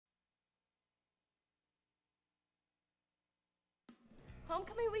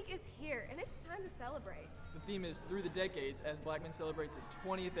Homecoming week is here, and it's time to celebrate. The theme is Through the Decades as Blackman celebrates its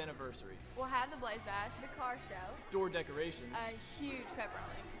 20th anniversary. We'll have the Blaze Bash, The car show, Door decorations, a huge pep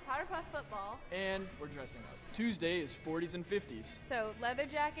rally, Powder Puff football, and we're dressing up. Tuesday is 40s and 50s. So leather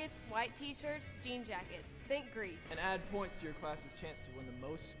jackets, white t-shirts, jean jackets. Think Grease. And add points to your class's chance to win the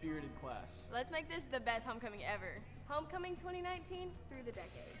most spirited class. Let's make this the best homecoming ever. Homecoming 2019 Through the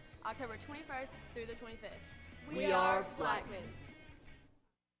Decades. October 21st through the 25th. We are Blackman.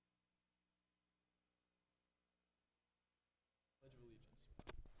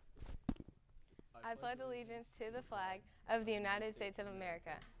 I pledge allegiance to the flag of the United States of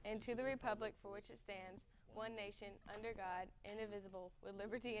America and to the republic for which it stands, one nation, under God, indivisible, with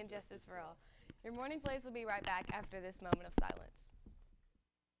liberty and justice for all. Your morning plays will be right back after this moment of silence.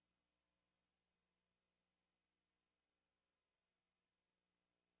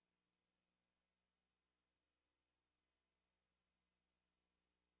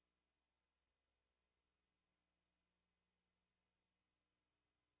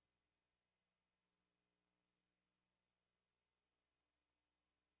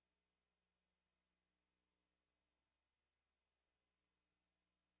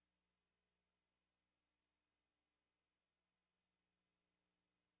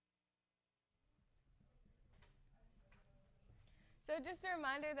 So just a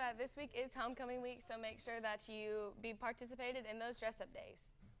reminder that this week is homecoming week, so make sure that you be participated in those dress-up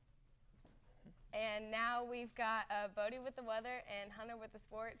days. And now we've got Bodie with the weather and Hunter with the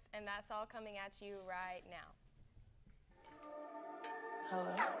sports, and that's all coming at you right now.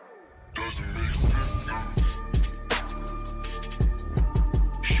 Hello. Doesn't make sense.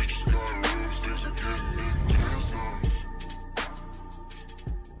 She just got rules, things are getting intense now.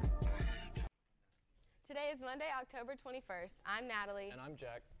 Today is Monday, October 21st. I'm Natalie. And I'm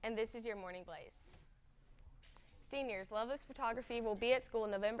Jack. And this is your Morning Blaze. Seniors, Loveless Photography will be at school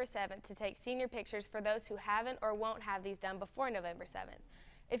November 7th to take senior pictures for those who haven't or won't have these done before November 7th.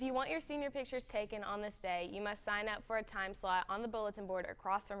 If you want your senior pictures taken on this day, you must sign up for a time slot on the bulletin board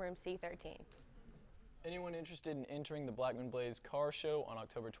across from room C13. Anyone interested in entering the Blackman Blaze car show on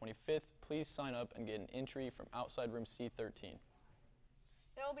October 25th, please sign up and get an entry from outside room C13.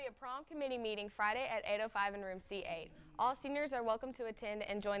 There will be a prom committee meeting Friday at 8:05 in room C8. All seniors are welcome to attend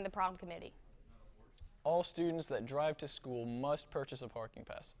and join the prom committee. All students that drive to school must purchase a parking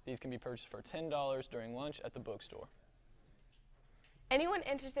pass. These can be purchased for $10 during lunch at the bookstore. Anyone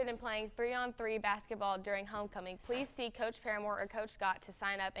interested in playing 3-on-3 basketball during homecoming, please see Coach Paramore or Coach Scott to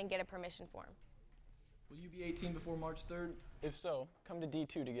sign up and get a permission form. Will you be 18 before March 3rd? If so, come to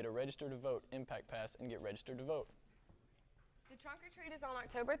D2 to get a Register to Vote impact pass and get registered to vote. The trunk or treat is on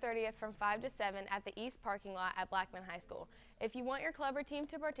October 30th from 5 to 7 at the East parking lot at Blackman High School. If you want your club or team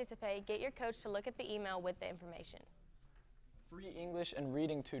to participate, get your coach to look at the email with the information. Free English and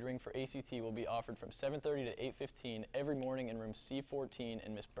reading tutoring for ACT will be offered from 7:30 to 8:15 every morning in room C14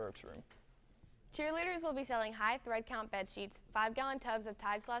 in Miss Burke's room. Cheerleaders will be selling high thread count bed sheets, 5-gallon tubs of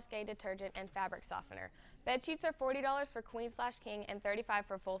Tide/Gay detergent, and fabric softener. Bed sheets are $40 for queen/king and $35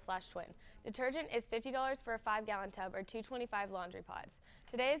 for full/twin. Detergent is $50 for a 5-gallon tub or 225 laundry pods.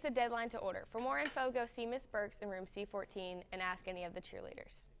 Today is the deadline to order. For more info, go see Miss Burks in room C14 and ask any of the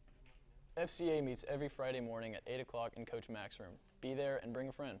cheerleaders. FCA meets every Friday morning at 8 o'clock in Coach Mac's room. Be there and bring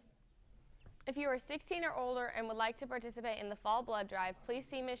a friend. If you are 16 or older and would like to participate in the fall blood drive, please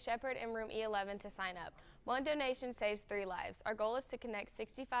see Ms. Shepard in room E11 to sign up. One donation saves 3 lives. Our goal is to connect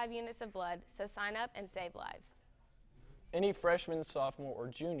 65 units of blood, so sign up and save lives. Any freshman, sophomore, or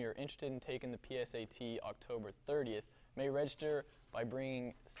junior interested in taking the PSAT October 30th may register by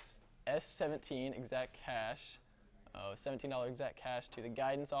bringing S17 exact cash, $17 exact cash to the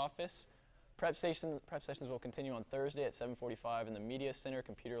guidance office. Prep sessions will continue on Thursday at 7:45 in the Media Center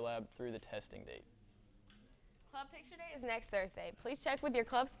Computer Lab through the testing date. Club Picture Day is next Thursday. Please check with your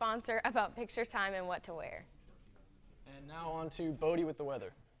club sponsor about picture time and what to wear. And now on to Bodie with the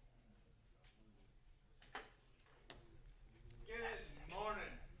weather. Good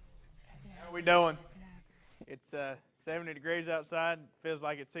morning. How are we doing? It's 70 degrees outside. Feels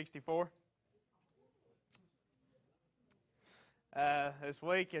like it's 64. This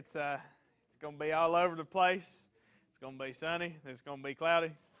week it's going to be all over the place. It's going to be sunny. It's going to be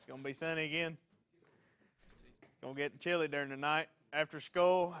cloudy. It's going to be sunny again. It's going to get chilly during the night. After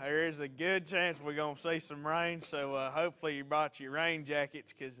school, there is a good chance we're going to see some rain, so hopefully you brought your rain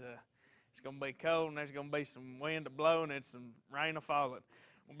jackets because it's going to be cold and there's going to be some wind blowing and some rain falling.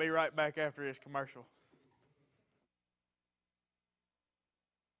 We'll be right back after this commercial.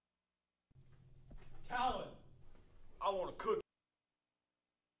 Talon, I want to cook.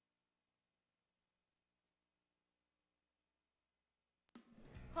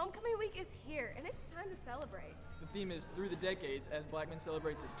 Homecoming week is here, and it's time to celebrate. The theme is Through the Decades as Blackman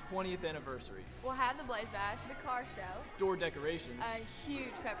celebrates its 20th anniversary. We'll have the Blaze Bash, The car show, Door decorations, a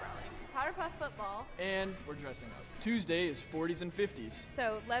huge pep rally. Powder Puff football. and we're dressing up. Tuesday is 40s and 50s.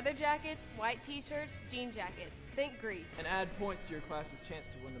 So leather jackets, white t-shirts, jean jackets. Think Grease. And add points to your class's chance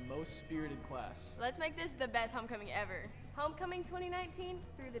to win the most spirited class. Let's make this the best homecoming ever. Homecoming 2019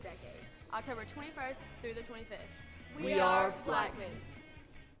 through the decades. October 21st through the 25th. We are Blackman.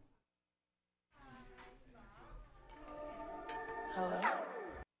 Hello?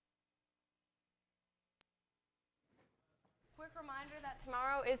 Quick reminder that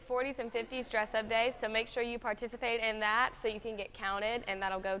tomorrow is 40s and 50s dress-up day, so make sure you participate in that so you can get counted, and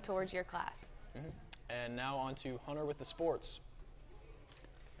that'll go towards your class. And now on to Hunter with the sports.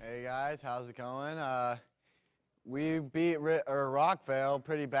 Hey guys, how's it going? We beat Rockville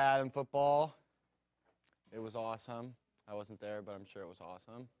pretty bad in football. It was awesome. I wasn't there, but I'm sure it was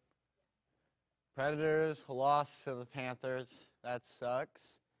awesome. Predators lost to the Panthers. That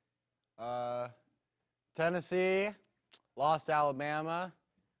sucks. Tennessee lost to Alabama.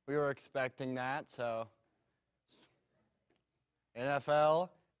 We were expecting that, so. NFL,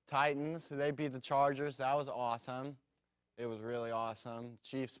 Titans, they beat the Chargers. That was awesome. It was really awesome.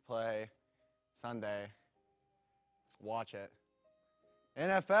 Chiefs play Sunday. Watch it.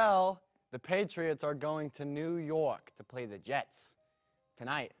 NFL, the Patriots are going to New York to play the Jets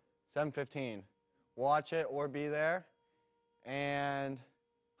tonight, 7:15. Watch it or be there. And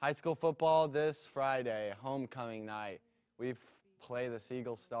high school football this Friday, homecoming night. We play the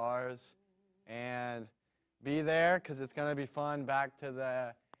Seagull Stars. And be there because it's going to be fun. Back to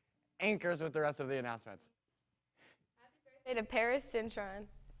the anchors with the rest of the announcements. Happy birthday to Paris Cintron,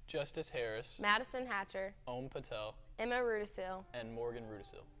 Justice Harris, Madison Hatcher, Om Patel, Emma Rudisil. and Morgan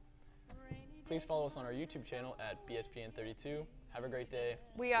Rudisil. Please follow us on our YouTube channel at BSPN 32. Have a great day.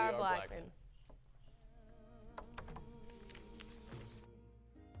 We are Blackman.